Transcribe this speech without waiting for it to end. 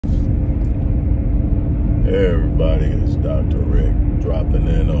Hey everybody, it's Dr. Rick dropping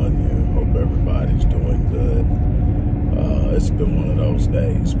in on you. Hope everybody's doing good. It's been one of those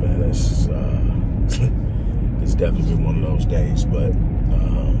days, man. It's definitely been one of those days, but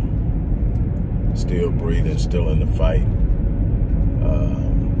still breathing, still in the fight.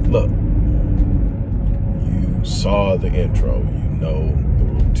 Look, you saw the intro, you know the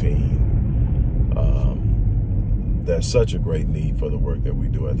routine. There's such a great need for the work that we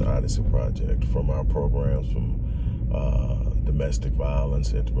do at the Odyssey Project, from our programs from domestic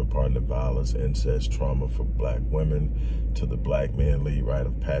violence, intimate partner violence, incest, trauma for Black women, to the Black Men Lead Rite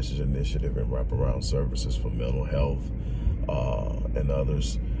of Passage Initiative and wraparound services for mental health and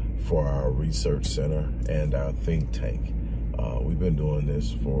others, for our research center and our think tank. We've been doing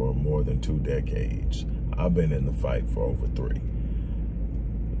this for more than 2 decades. I've been in the fight for over 3.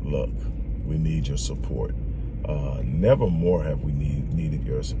 Look, we need your support. Never more have we needed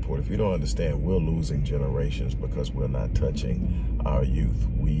your support. If you don't understand, we're losing generations because we're not touching our youth.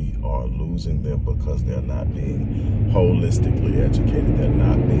 We are losing them because they're not being holistically educated. They're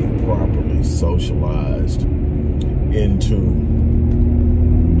not being properly socialized into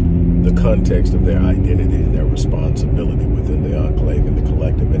the context of their identity and their responsibility within the enclave and the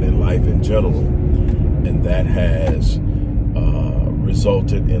collective and in life in general. And that has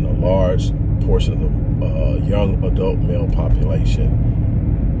resulted in a large portion of the young adult male population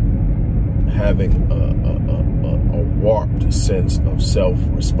having a warped sense of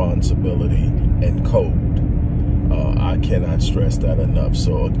self-responsibility and code. I cannot stress that enough.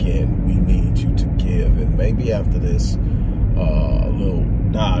 So again, we need you to give. And maybe after this little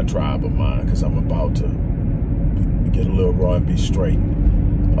diatribe of mine, because I'm about to get a little raw and be straight,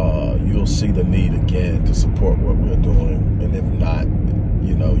 you'll see the need again to support what we're doing. And if not,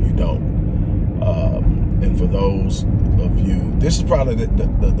 you know, you don't. And for those of you, this is probably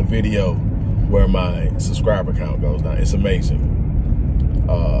the video where my subscriber count goes down. It's amazing.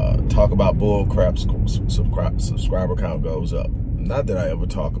 Talk about bull crap, subscriber count goes up. Not that I ever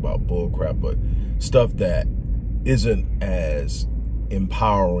talk about bull crap, but stuff that isn't as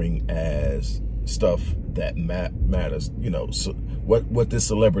empowering as stuff that matters. You know, so what this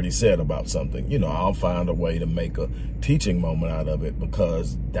celebrity said about something, you know, I'll find a way to make a teaching moment out of it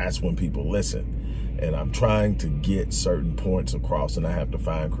because that's when people listen. And I'm trying to get certain points across, and I have to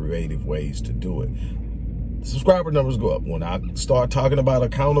find creative ways to do it. Subscriber numbers go up. When I start talking about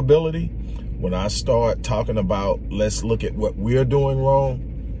accountability, when I start talking about let's look at what we're doing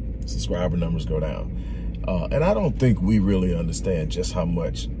wrong, subscriber numbers go down. And I don't think we really understand just how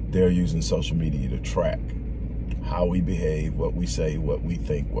much they're using social media to track how we behave, what we say, what we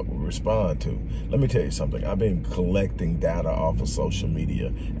think, what we respond to. Let me tell you something. I've been collecting data off of social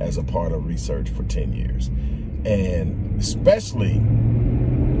media as a part of research for 10 years. And especially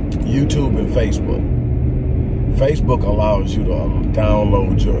YouTube and Facebook. Facebook allows you to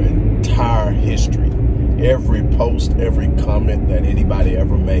download your entire history. Every post, every comment that anybody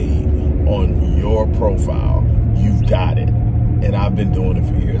ever made on your profile, you've got it. And I've been doing it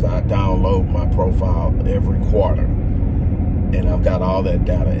for years. I download my profile every quarter, and I've got all that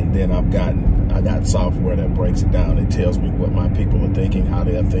data. And then I got software that breaks it down. It tells me what my people are thinking, how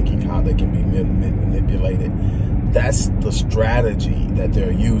they are thinking, how they can be manipulated. That's the strategy that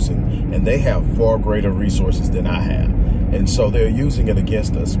they're using, and they have far greater resources than I have. And so they're using it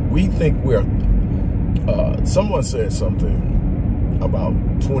against us. We think we're, someone said something about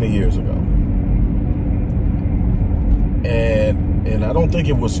 20 years ago. And I don't think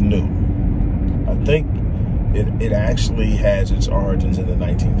it was new. I think it actually has its origins in the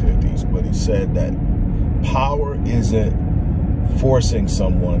 1950s. But he said that power isn't forcing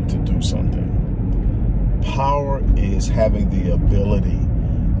someone to do something. Power is having the ability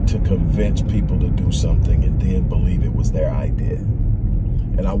to convince people to do something and then believe it was their idea.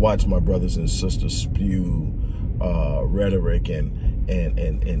 And I watch my brothers and sisters spew rhetoric and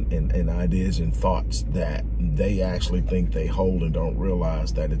ideas and thoughts that they actually think they hold and don't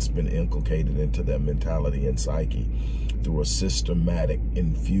realize that it's been inculcated into their mentality and psyche through a systematic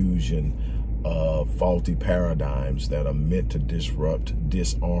infusion of faulty paradigms that are meant to disrupt,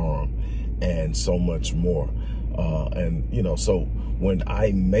 disarm, and so much more. And, you know, so when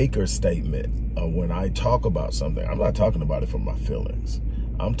I make a statement, when I talk about something, I'm not talking about it from my feelings.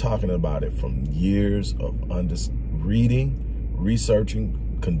 I'm talking about it from years of reading,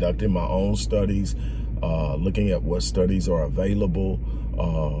 researching, conducting my own studies, looking at what studies are available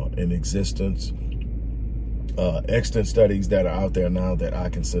in existence, extant studies that are out there now that I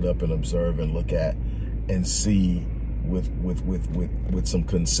can sit up and observe and look at and see with some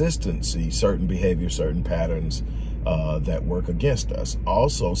consistency certain behavior, certain patterns that work against us.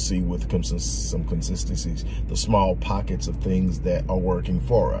 Also see with some consistencies the small pockets of things that are working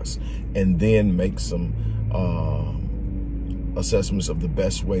for us, and then make some assessments of the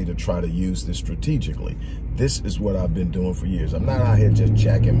best way to try to use this strategically. This is what I've been doing for years. I'm not out here just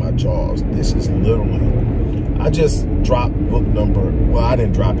jacking my jaws. This is literally, I just dropped book number, well, I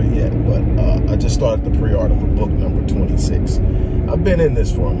didn't drop it yet, but I just started the pre-order for book number 26. I've been in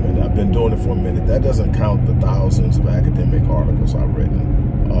this for a minute. I've been doing it for a minute. That doesn't count the thousands of academic articles I've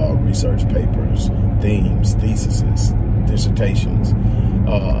written, research papers, themes, theses, dissertations.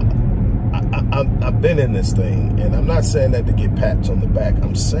 I've been in this thing, and I'm not saying that to get pats on the back.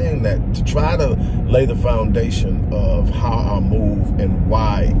 I'm saying that to try to lay the foundation of how I move and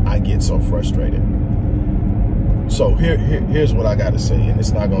why I get so frustrated. So here's what I got to say, and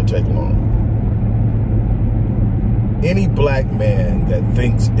it's not going to take long. Any black man that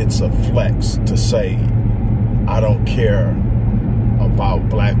thinks it's a flex to say, I don't care about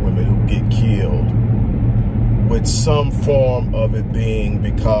black women who get killed, with some form of it being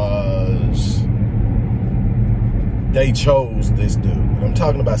because they chose this dude. I'm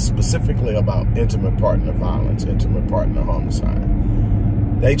talking about specifically about intimate partner violence, intimate partner homicide.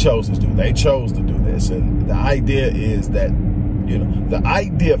 They chose this dude. They chose to do this. And the idea is that, you know, the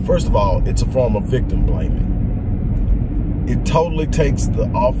idea, first of all, it's a form of victim blaming. It totally takes the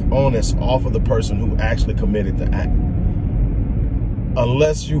onus off of the person who actually committed the act.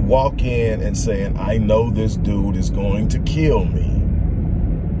 Unless you walk in and saying, I know this dude is going to kill me,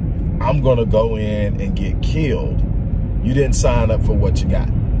 I'm going to go in and get killed. You didn't sign up for what you got.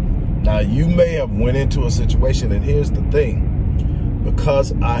 Now, you may have went into a situation, and here's the thing,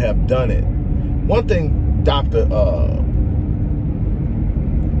 because I have done it. One thing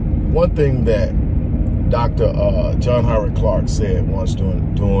that Dr. John Howard Clark said once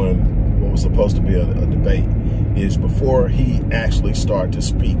during what was supposed to be a debate is, before he actually started to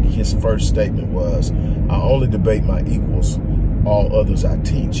speak, his first statement was, I only debate my equals, all others I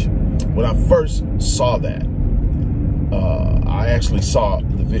teach. When I first saw that, I actually saw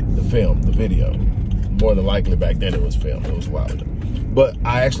the video. More than likely back then it was film, it was a while ago. But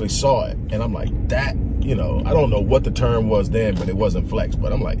I actually saw it, and I'm like, that, you know, I don't know what the term was then, but it wasn't flex.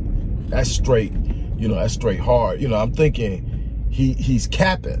 But I'm like, that's straight, you know, that's straight hard. You know, I'm thinking he's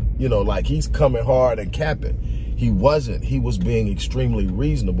capping, you know, like he's coming hard and capping. He wasn't. He was being extremely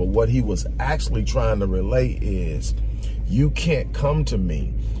reasonable. What he was actually trying to relay is, you can't come to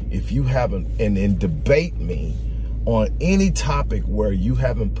me if you haven't, and debate me on any topic where you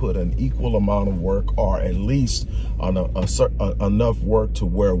haven't put an equal amount of work, or at least on enough work to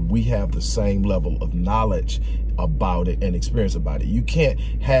where we have the same level of knowledge about it and experience about it. You can't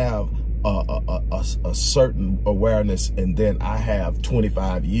have a certain awareness and then I have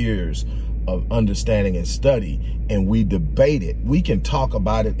 25 years of understanding and study, and we debate it. We can talk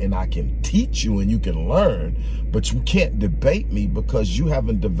about it and I can teach you and you can learn, but you can't debate me because you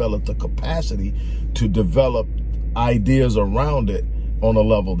haven't developed the capacity to develop ideas around it on a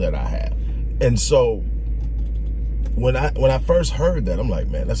level that I have. And so when I first heard that, I'm like,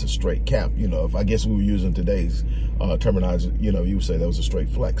 man, that's a straight cap. You know, if I guess we were using today's terminology, you know, you would say that was a straight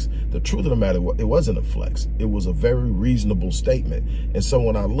flex. The truth of the matter, it wasn't a flex. It was a very reasonable statement. And so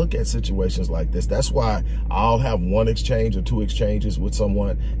when I look at situations like this, that's why I'll have one exchange or two exchanges with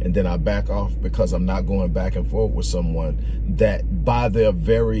someone, and then I back off, because I'm not going back and forth with someone that by their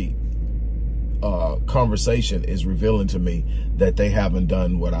very conversation is revealing to me that they haven't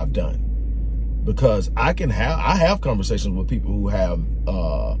done what I've done. Because I have conversations with people who have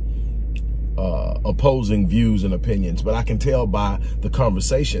opposing views and opinions, but I can tell by the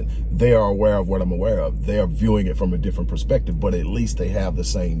conversation they are aware of what I'm aware of. They are viewing it from a different perspective, but at least they have the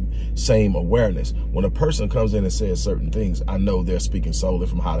same awareness. When a person comes in and says certain things, I know they're speaking solely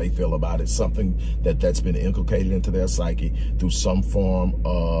from how they feel about it, something that's been inculcated into their psyche through some form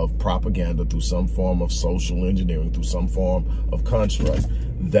of propaganda, through some form of social engineering, through some form of construct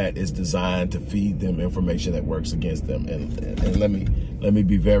that is designed to feed them information that works against them. And let me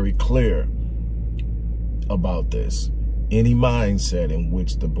be very clear about this. Any mindset in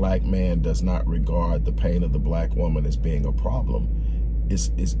which the black man does not regard the pain of the black woman as being a problem is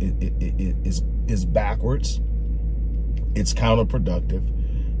backwards, it's counterproductive,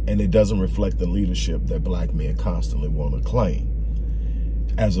 and it doesn't reflect the leadership that black men constantly want to claim.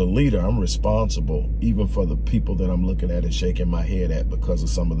 As a leader, I'm responsible even for the people that I'm looking at and shaking my head at because of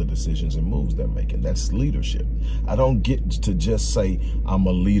some of the decisions and moves they're making. That's leadership. I don't get to just say I'm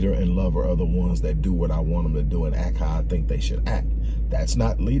a leader and lover of the ones that do what I want them to do and act how I think they should act. That's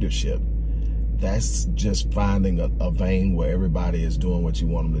not leadership. that's just finding a vein where everybody is doing what you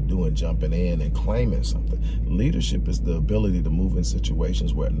want them to do and jumping in and claiming something. Leadership is the ability to move in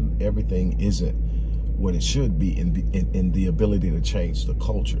situations where everything isn't what it should be, in the ability to change the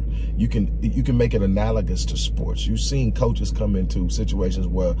culture. You can make it analogous to sports. You've seen coaches come into situations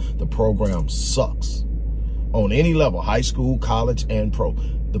where the program sucks on any level, high school, college, and pro.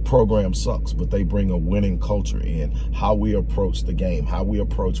 The program sucks, but they bring a winning culture in how we approach the game, how we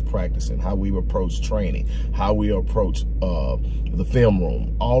approach practicing, how we approach training, how we approach the film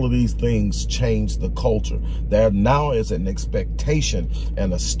room. All of these things change the culture. There now is an expectation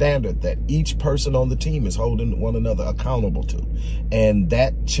and a standard that each person on the team is holding one another accountable to. And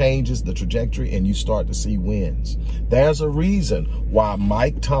that changes the trajectory, and you start to see wins. There's a reason why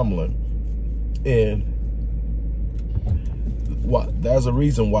Mike Tomlin in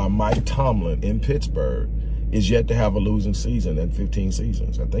Pittsburgh is yet to have a losing season in 15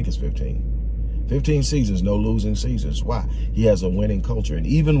 seasons. I think it's 15. 15 seasons, no losing seasons. Why? He has a winning culture. And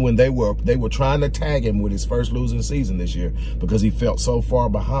even when they were trying to tag him with his first losing season this year because he felt so far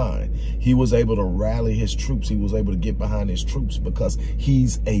behind, he was able to rally his troops. He was able to get behind his troops because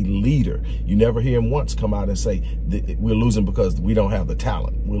he's a leader. You never hear him once come out and say, we're losing because we don't have the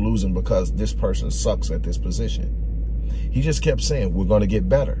talent. We're losing because this person sucks at this position. He just kept saying, we're going to get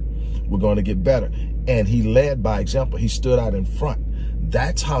better. We're going to get better. And he led by example. He stood out in front.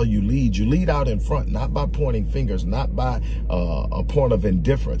 That's how you lead. You lead out in front, not by pointing fingers, not by a point of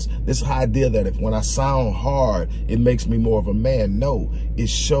indifference. This idea that when I sound hard, it makes me more of a man. No, it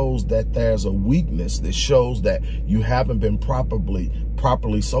shows that there's a weakness. It shows that you haven't been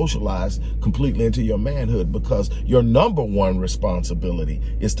properly socialized completely into your manhood, because your number one responsibility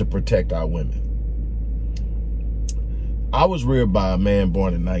is to protect our women. I was reared by a man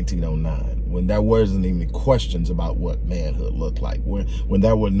born in 1909, when there wasn't even questions about what manhood looked like, when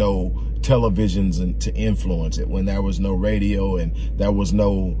there were no televisions to influence it, when there was no radio and there was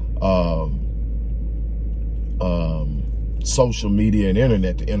no social media and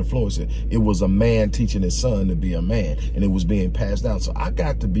internet to influence it. It was a man teaching his son to be a man, and it was being passed down. So I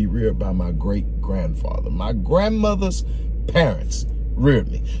got to be reared by my great-grandfather. My grandmother's parents reared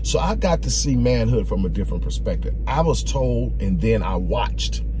me. So I got to see manhood from a different perspective. I was told, and then I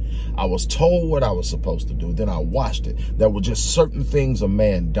watched. I was told what I was supposed to do, then I watched it. There were just certain things a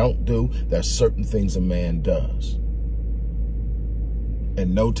man don't do. There's certain things a man does.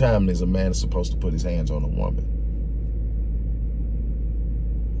 And no time is a man supposed to put his hands on a woman.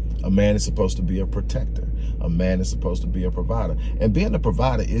 A man is supposed to be a protector. A man is supposed to be a provider. And being a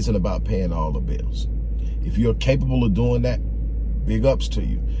provider isn't about paying all the bills. If you're capable of doing that, big ups to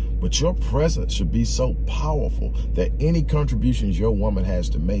you. But your presence should be so powerful that any contributions your woman has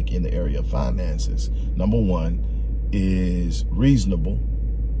to make in the area of finances, number one, is reasonable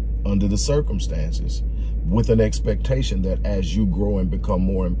under the circumstances, with an expectation that as you grow and become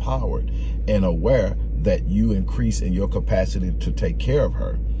more empowered and aware, that you increase in your capacity to take care of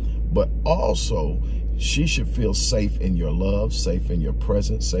her. But also, she should feel safe in your love, safe in your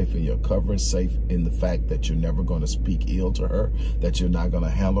presence, safe in your covering, safe in the fact that you're never going to speak ill to her, that you're not going to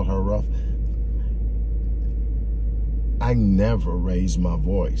handle her rough. I never raised my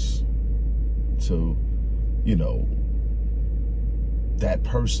voice to, you know, that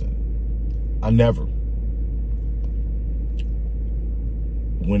person. I never.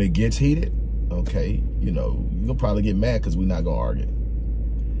 When it gets heated, okay, you know, you'll probably get mad because we're not going to argue,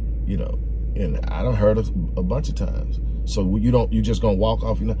 you know. And I done heard it a bunch of times. So you just gonna walk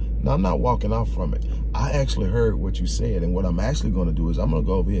off? You know, no, I'm not walking off from it. I actually heard what you said, and what I'm actually gonna do is I'm gonna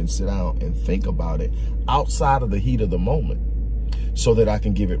go over here and sit down and think about it outside of the heat of the moment, so that I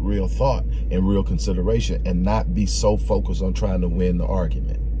can give it real thought and real consideration, and not be so focused on trying to win the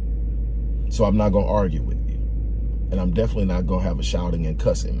argument. So I'm not gonna argue with you, and I'm definitely not gonna have a shouting and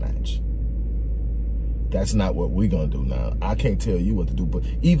cussing match. That's not what we're going to do now. I can't tell you what to do. But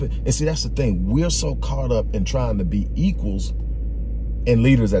and see, that's the thing. We're so caught up in trying to be equals and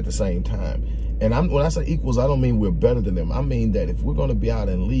leaders at the same time. And when I say equals, I don't mean we're better than them. I mean that if we're going to be out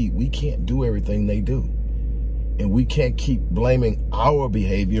and lead, we can't do everything they do. And we can't keep blaming our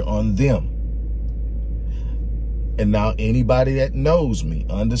behavior on them. And now anybody that knows me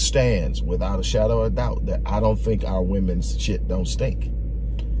understands without a shadow of a doubt that I don't think our women's shit don't stink.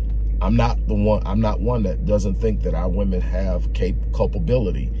 I'm not one that doesn't think that our women have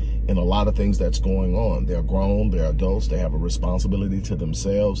culpability in a lot of things that's going on. They're grown, they're adults, they have a responsibility to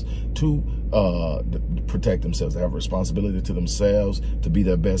themselves to protect themselves. They have a responsibility to themselves to be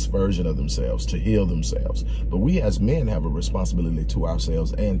their best version of themselves, to heal themselves. But we as men have a responsibility to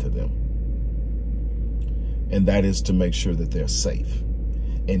ourselves and to them. And that is to make sure that they're safe.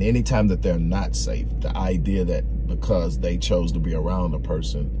 And anytime that they're not safe, the idea that because they chose to be around a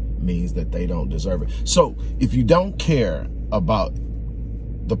person means that they don't deserve it. So if you don't care about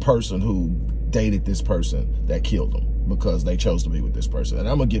the person who dated this person that killed them because they chose to be with this person, and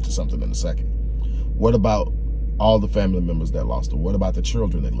I'm gonna get to something in a second, what about all the family members that lost them? What about the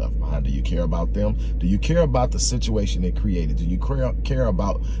children they left behind? Do you care about them? Do you care about the situation it created? Do you care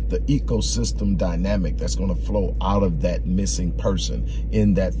about the ecosystem dynamic that's going to flow out of that missing person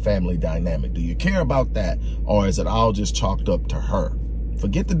in that family dynamic? Do you care about that? Or is it all just chalked up to her?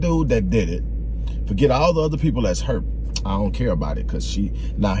 Forget the dude that did it. Forget all the other people that's hurt. I don't care about it because she...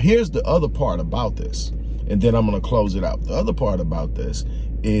 Now, here's the other part about this, and then I'm going to close it out. The other part about this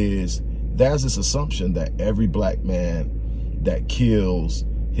is there's this assumption that every black man that kills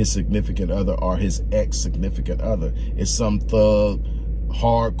his significant other or his ex-significant other is some thug,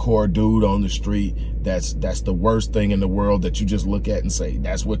 hardcore dude on the street that's the worst thing in the world that you just look at and say,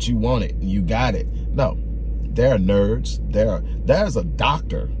 that's what you wanted and you got it. No, there are nerds. There's a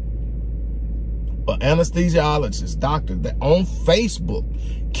doctor, an anesthesiologist doctor that on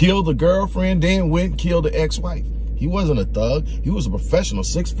Facebook killed the girlfriend, then went and killed the ex-wife. He wasn't a thug. He was a professional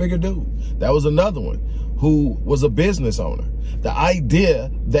six-figure dude. That was another one who was a business owner. The idea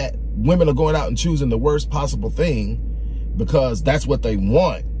that women are going out and choosing the worst possible thing because that's what they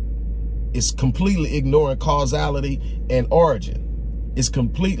want is completely ignoring causality and origin. It's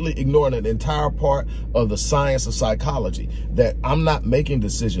completely ignoring an entire part of the science of psychology, that I'm not making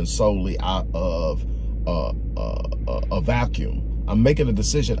decisions solely out of a vacuum. I'm making a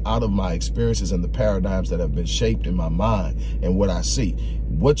decision out of my experiences and the paradigms that have been shaped in my mind and what I see.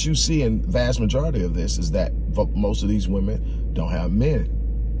 What you see in vast majority of this is that most of these women don't have men.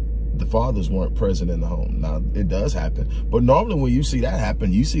 The fathers weren't present in the home. Now, it does happen, but normally when you see that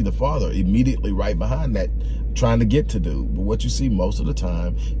happen, you see the father immediately right behind that trying to get to dude. But what you see most of the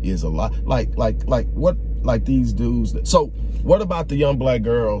time is a lot like these dudes. So what about the young black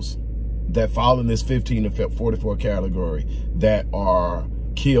girls that fall in this 15 to 44 category that are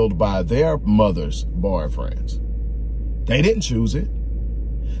killed by their mother's boyfriends? They didn't choose it.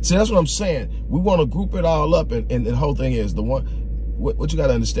 See, that's what I'm saying. We want to group it all up, and the whole thing is what you got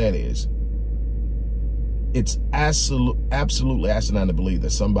to understand is it's absolutely asinine to believe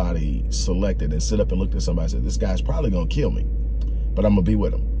that somebody selected and sit up and looked at somebody and said, this guy's probably going to kill me, but I'm going to be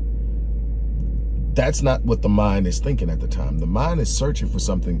with him. That's not what the mind is thinking at the time. The mind is searching for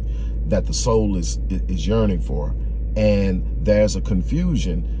something that the soul is yearning for. And there's a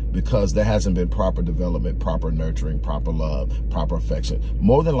confusion because there hasn't been proper development, proper nurturing, proper love, proper affection,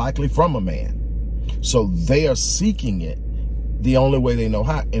 more than likely from a man. So they are seeking it the only way they know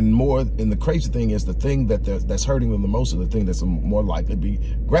how. And the crazy thing is the thing that's hurting them the most is the thing that's more likely to be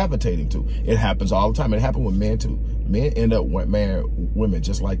gravitating to. It happens all the time. It happened with men too. Men end up marrying women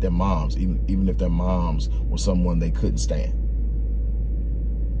just like their moms, even if their moms were someone they couldn't stand.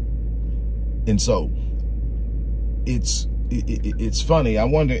 And so it's funny. I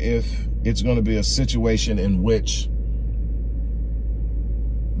wonder if it's going to be a situation in which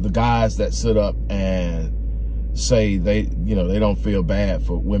the guys that sit up and say they don't feel bad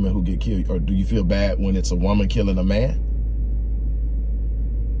for women who get killed, or do you feel bad when it's a woman killing a man?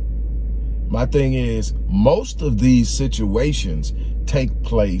 My thing is, most of these situations take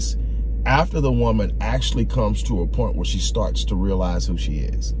place after the woman actually comes to a point where she starts to realize who she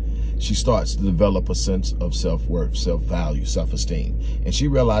is. She starts to develop a sense of self-worth, self-value, self-esteem. And she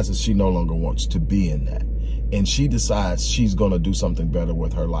realizes she no longer wants to be in that. And she decides she's going to do something better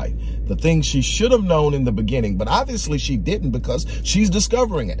with her life. The thing she should have known in the beginning, but obviously she didn't because she's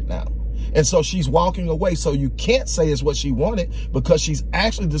discovering it now. And so she's walking away. So you can't say it's what she wanted because she's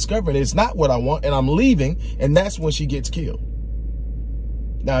actually discovering it's not what I want and I'm leaving. And that's when she gets killed.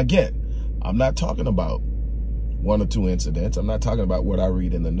 Now, again, I'm not talking about one or two incidents. I'm not talking about what I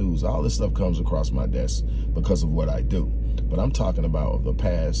read in the news. All this stuff comes across my desk because of what I do. But I'm talking about the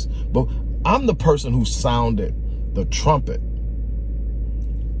past. But I'm the person who sounded the trumpet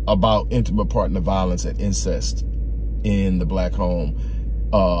about intimate partner violence and incest in the black home,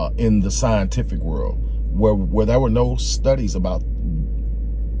 in the scientific world, where there were no studies about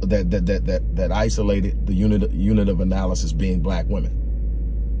that isolated the unit of analysis being black women.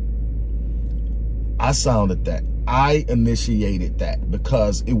 I sounded that. I initiated that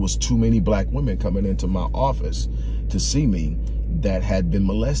because it was too many black women coming into my office to see me that had been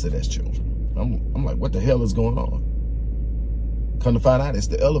molested as children. I'm like, what the hell is going on? Come to find out, it's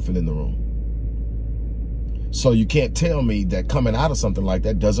the elephant in the room. So you can't tell me that coming out of something like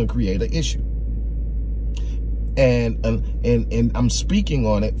that doesn't create an issue. And I'm speaking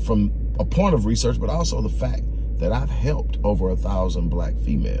on it from a point of research, but also the fact that I've helped over 1,000 black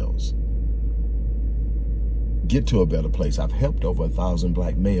females get to a better place. I've helped over 1,000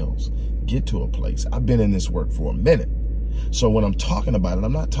 black males get to a place. I've been in this work for a minute. So when I'm talking about it,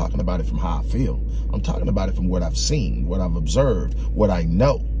 I'm not talking about it from how I feel. I'm talking about it from what I've seen, what I've observed, what I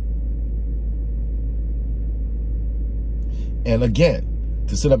know. And again,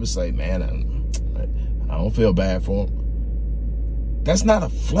 to sit up and say, man, I don't feel bad for him. That's not a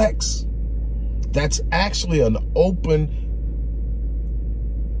flex. That's actually an open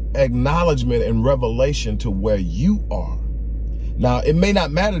acknowledgement and revelation to where you are. Now, it may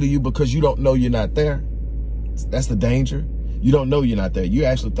not matter to you because you don't know you're not there. That's the danger. You don't know you're not there. You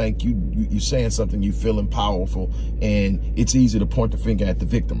actually think you're saying something, you feeling powerful, and it's easy to point the finger at the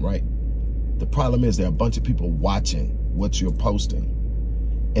victim, right? The problem is there are a bunch of people watching what you're posting,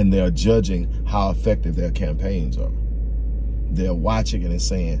 and they're judging how effective their campaigns are. They're watching it and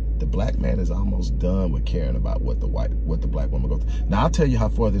saying, the black man is almost done with caring about what the black woman goes through. Now, I'll tell you how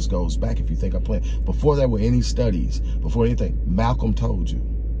far this goes back if you think I'm playing. Before there were any studies, before anything, Malcolm told you,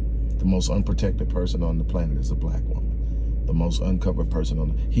 the most unprotected person on the planet is a black woman. The most uncovered person on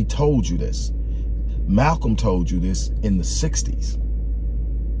the, he told you this. Malcolm told you this in the 60s.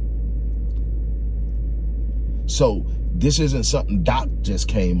 So this isn't something Doc just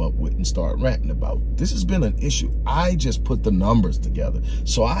came up with and started ranting about. This has been an issue. I just put the numbers together.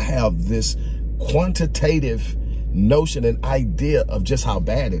 So I have this quantitative notion and idea of just how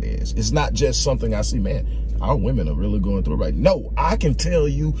bad it is. It's not just something I see, man, our women are really going through it right. No, I can tell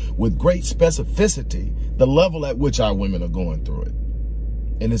you with great specificity the level at which our women are going through it.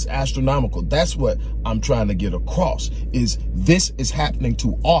 And it's astronomical. That's what I'm trying to get across, is this is happening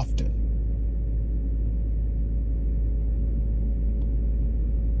too often.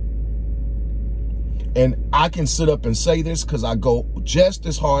 And I can sit up and say this because I go just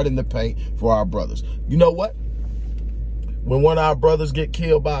as hard in the paint for our brothers. You know what? When one of our brothers get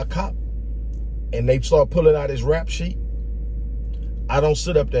killed by a cop and they start pulling out his rap sheet, I don't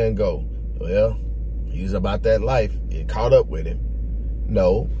sit up there and go, well, he's about that life. It caught up with him.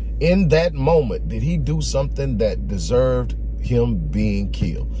 No, in that moment, did he do something that deserved him being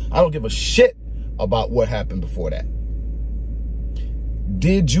killed? I don't give a shit about what happened before that.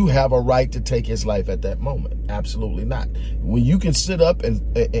 Did you have a right to take his life at that moment? Absolutely not. When you can sit up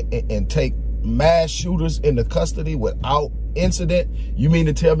and take mass shooters into custody without incident, you mean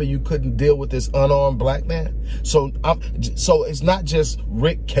to tell me you couldn't deal with this unarmed black man? So it's not just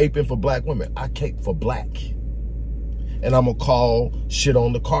Rick caping for black women. I cape for black. And I'm going to call shit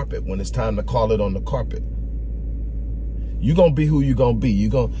on the carpet when it's time to call it on the carpet. You're going to be who you're going to be.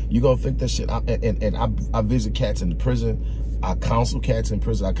 You're going to think that shit. I visit cats in the prison. I counsel cats in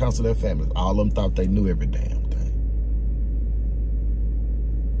prison. I counsel their families. All of them thought they knew every damn thing.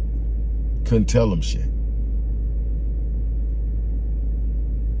 Couldn't tell them shit.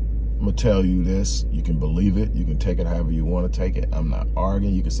 I'm going to tell you this. You can believe it. You can take it however you want to take it. I'm not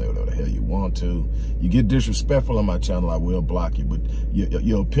arguing. You can say whatever the hell you want to. You get disrespectful on my channel, I will block you. But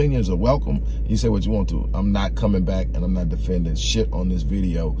your opinions are welcome. You say what you want to. I'm not coming back and I'm not defending shit on this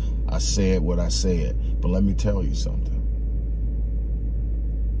video. I said what I said. But let me tell you something.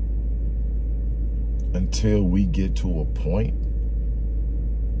 Until we get to a point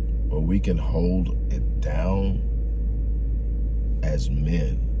where we can hold it down as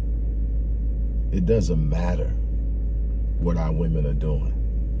men, it doesn't matter what our women are doing.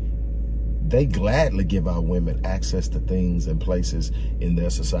 They gladly give our women access to things and places in their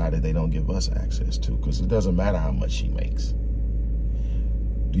society they don't give us access to, because it doesn't matter how much she makes.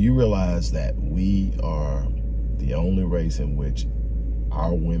 Do you realize that we are the only race in which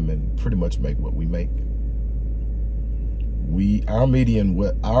our women pretty much make what we make? Our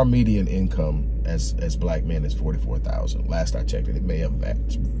median income as black men is $44,000. Last I checked it may have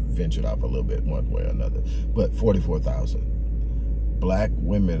ventured off a little bit one way or another, but $44,000. Black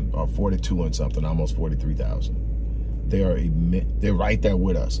women are 42 and something, almost 43,000. They're right there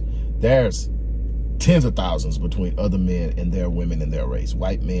with us. There's tens of thousands between other men and their women in their race.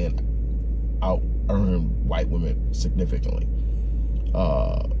 White men out-earn white women significantly.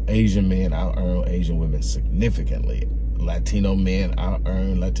 Asian men out-earn Asian women significantly. Latino men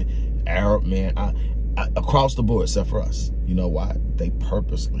out-earn Arab men across the board, except for us. You know why? They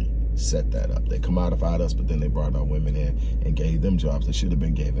purposely set that up. They commodified us, but then they brought our women in and gave them jobs that should have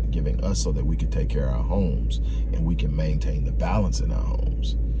been giving us so that we could take care of our homes and we can maintain the balance in our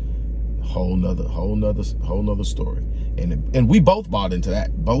homes. Whole nother story. And we both bought into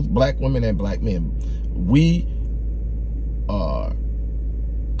that. Both black women and black men. We are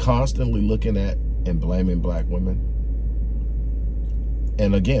constantly looking at and blaming black women.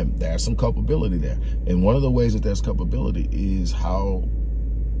 And again, there's some culpability there. And one of the ways that there's culpability is how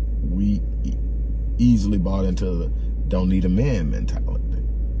we easily bought into the don't need a man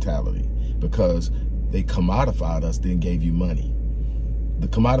mentality, because they commodified us, then gave you money. The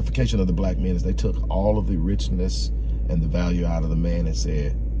commodification of the black men is they took all of the richness and the value out of the man and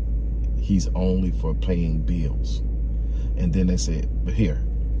said, he's only for paying bills. And then they said, but here,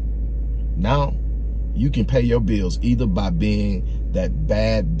 now you can pay your bills either by being that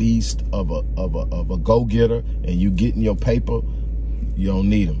bad beast of a go-getter and you getting your paper. You don't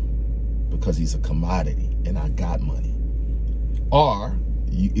need him because he's a commodity and I got money. Or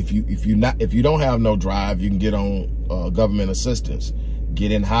if you don't have no drive, you can get on government assistance,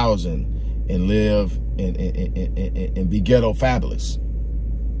 get in housing, and live and be ghetto fabulous.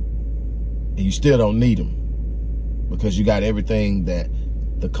 And you still don't need them because you got everything that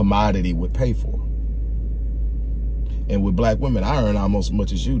the commodity would pay for. And with black women, I earn almost as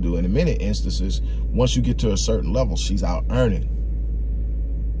much as you do. And in many instances, once you get to a certain level, she's out earning.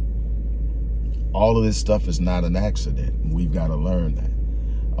 All of this stuff is not an accident. We've got to learn that.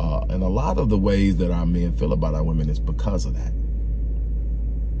 And a lot of the ways that our men feel about our women is because of that.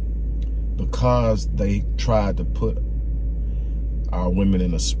 Because they tried to put our women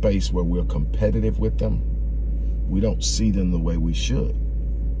in a space where we're competitive with them, we don't see them the way we should.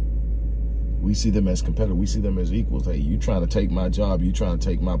 We see them as competitive. We see them as equals. Hey, you trying to take my job, you trying to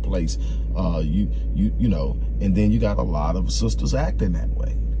take my place, you know, and then you got a lot of sisters acting that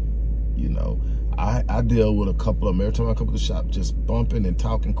way. You know, I deal with a couple of them every time I come to the shop, just bumping and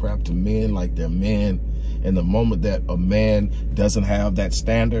talking crap to men like they're men. And the moment that a man doesn't have that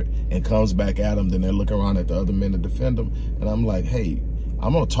standard and comes back at them, then they're looking around at the other men to defend them. And I'm like, hey,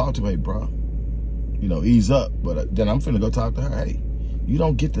 I'm going to talk to him, hey, bro, you know, ease up. But then I'm finna go talk to her. Hey, you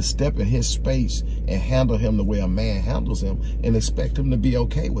don't get to step in his space and handle him the way a man handles him and expect him to be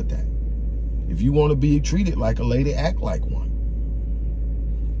okay with that. If you want to be treated like a lady, act like one.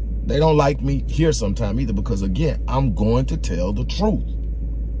 They don't like me here sometime either because, again, I'm going to tell the truth.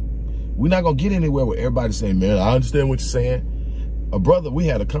 We're not going to get anywhere with everybody saying, man, I understand what you're saying. A brother, we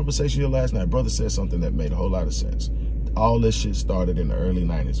had a conversation here last night. Brother said something that made a whole lot of sense. All this shit started in the early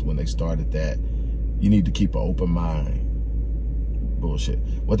 90s when they started that you need to keep an open mind. Bullshit.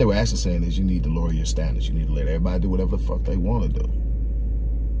 What they were actually saying is you need to lower your standards. You need to let everybody do whatever the fuck they want to do.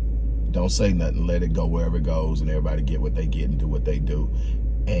 Don't say nothing. Let it go wherever it goes and everybody get what they get and do what they do.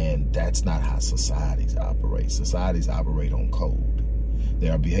 And that's not how societies operate. Societies operate on code.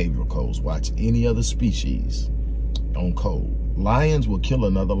 There are behavioral codes. Watch any other species on code. Lions will kill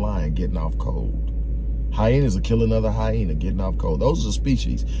another lion getting off code. Hyenas will kill another hyena getting off code. Those are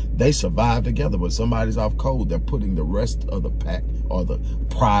species. They survive together, but somebody's off code. They're putting the rest of the pack or the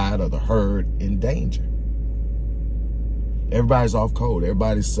pride of the herd in danger. Everybody's off code.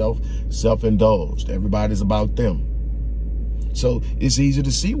 Everybody's self-indulged. Everybody's about them. So it's easy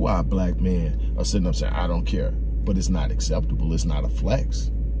to see why black men are sitting up saying, I don't care. But it's not acceptable. It's not a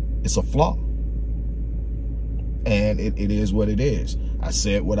flex. It's a flaw. And it is what it is. I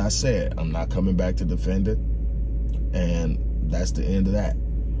said what I said. I'm not coming back to defend it. And that's the end of that.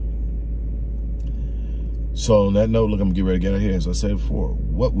 So on that note, look, I'm going to get ready to get out of here. As I said before,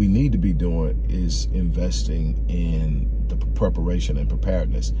 what we need to be doing is investing in the preparation and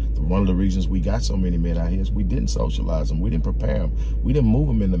preparedness. One of the reasons we got so many men out here is we didn't socialize them. We didn't prepare them. We didn't move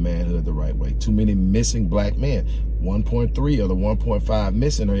them into manhood the right way. Too many missing black men. 1.3 of the 1.5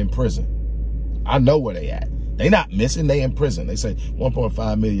 missing are in prison. I know where they at. They not missing, they in prison. They say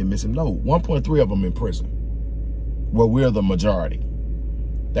 1.5 million missing. No, 1.3 of them in prison. Where we're the majority.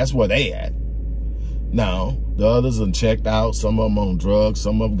 That's where they at. Now, the others are checked out. Some of them on drugs.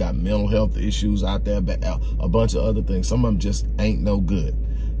 Some of them got mental health issues out there. A bunch of other things. Some of them just ain't no good.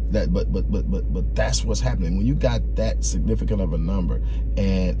 But that's what's happening. When you got that significant of a number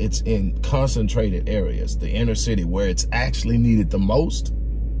and it's in concentrated areas, the inner city where it's actually needed the most,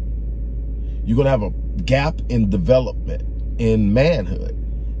 you're going to have a gap in development, in manhood.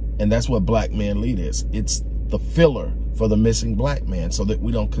 And that's what black man lead is. It's the filler for the missing black man so that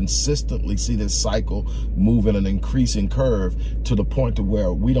we don't consistently see this cycle move in an increasing curve to the point to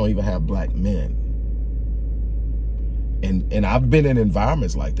where we don't even have black men. And I've been in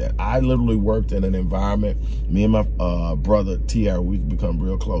environments like that. I literally worked in an environment, me and my brother, TR, we've become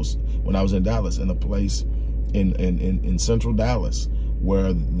real close. When I was in Dallas, in a place in central Dallas,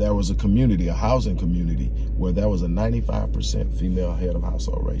 where there was a community, a housing community, where there was a 95% female head of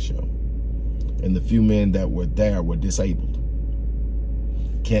household ratio. And the few men that were there were disabled.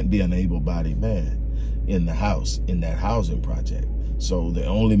 Can't be an able-bodied man in the house, in that housing project. So the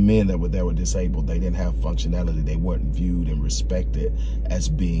only men that were there were disabled. They didn't have functionality. They weren't viewed and respected as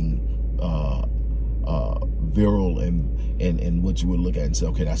being virile and what you would look at and say,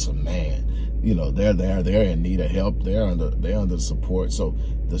 okay, that's a man. You know, they're in need of help. They're under support. So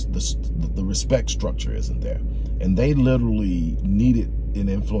the respect structure isn't there. And they literally needed an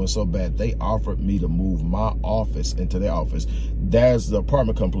influence so bad, they offered me to move my office into their office. There's the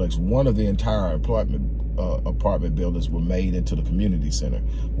apartment complex. One of the entire apartment buildings were made into the community center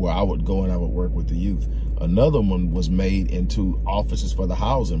where I would go and I would work with the youth. Another one was made into offices for the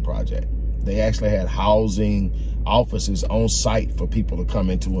housing project. They actually had housing offices on site for people to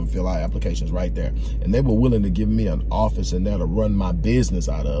come into and fill out applications right there. And they were willing to give me an office in there to run my business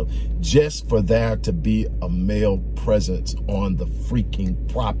out of, just for there to be a male presence on the freaking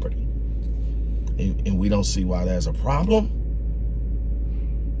property. And we don't see why there's a problem.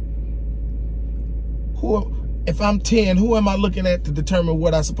 If I'm 10, who am I looking at to determine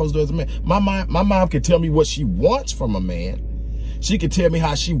what I'm supposed to do as a man? My mom can tell me what she wants from a man. She can tell me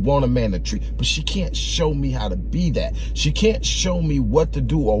how she want a man to treat, but she can't show me how to be that. She can't show me what to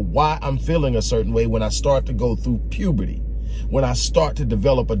do or why I'm feeling a certain way when I start to go through puberty. When I start to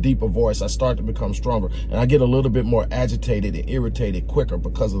develop a deeper voice, I start to become stronger, and I get a little bit more agitated and irritated quicker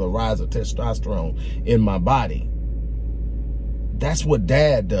because of the rise of testosterone in my body. That's what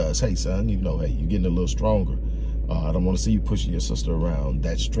dad does. Hey, son, you know, hey, you're getting a little stronger. I don't want to see you pushing your sister around.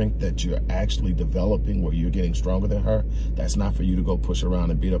 That strength that you're actually developing where you're getting stronger than her, that's not for you to go push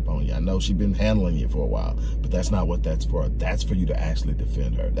around and beat up on you. I know she's been handling you for a while, but that's not what that's for. That's for you to actually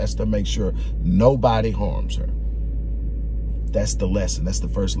defend her. That's to make sure nobody harms her. That's the lesson. That's the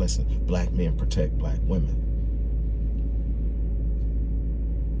first lesson. Black men protect black women.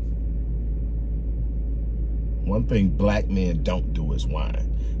 One thing black men don't do is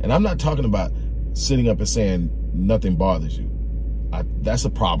whine. And I'm not talking about sitting up and saying nothing bothers you. That's a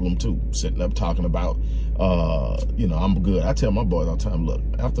problem too. Sitting up talking about, you know, I'm good. I tell my boys all the time, look,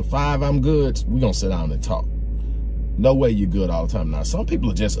 after 5, I'm good. We're going to sit down and talk. No way you're good all the time. Now, some people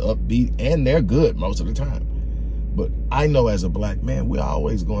are just upbeat and they're good most of the time. But I know as a black man, we're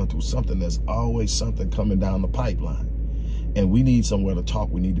always going through something. There's always something coming down the pipeline. And we need somewhere to talk.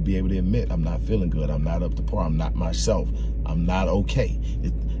 We need to be able to admit, I'm not feeling good. I'm not up to par. I'm not myself. I'm not okay.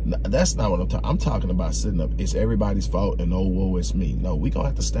 That's not what I'm talking. I'm talking about sitting up. It's everybody's fault and oh, woe, it's me. No, we're going to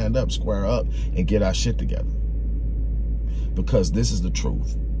have to stand up, square up, and get our shit together. Because this is the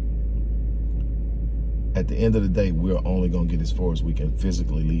truth. At the end of the day, we're only going to get as far as we can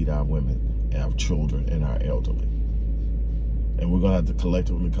physically lead our women and our children and our elderly. And we're going to have to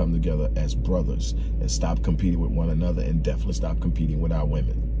collectively come together as brothers and stop competing with one another, and definitely stop competing with our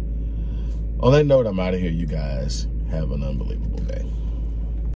women. On that note, I'm out of here, you guys. Have an unbelievable day.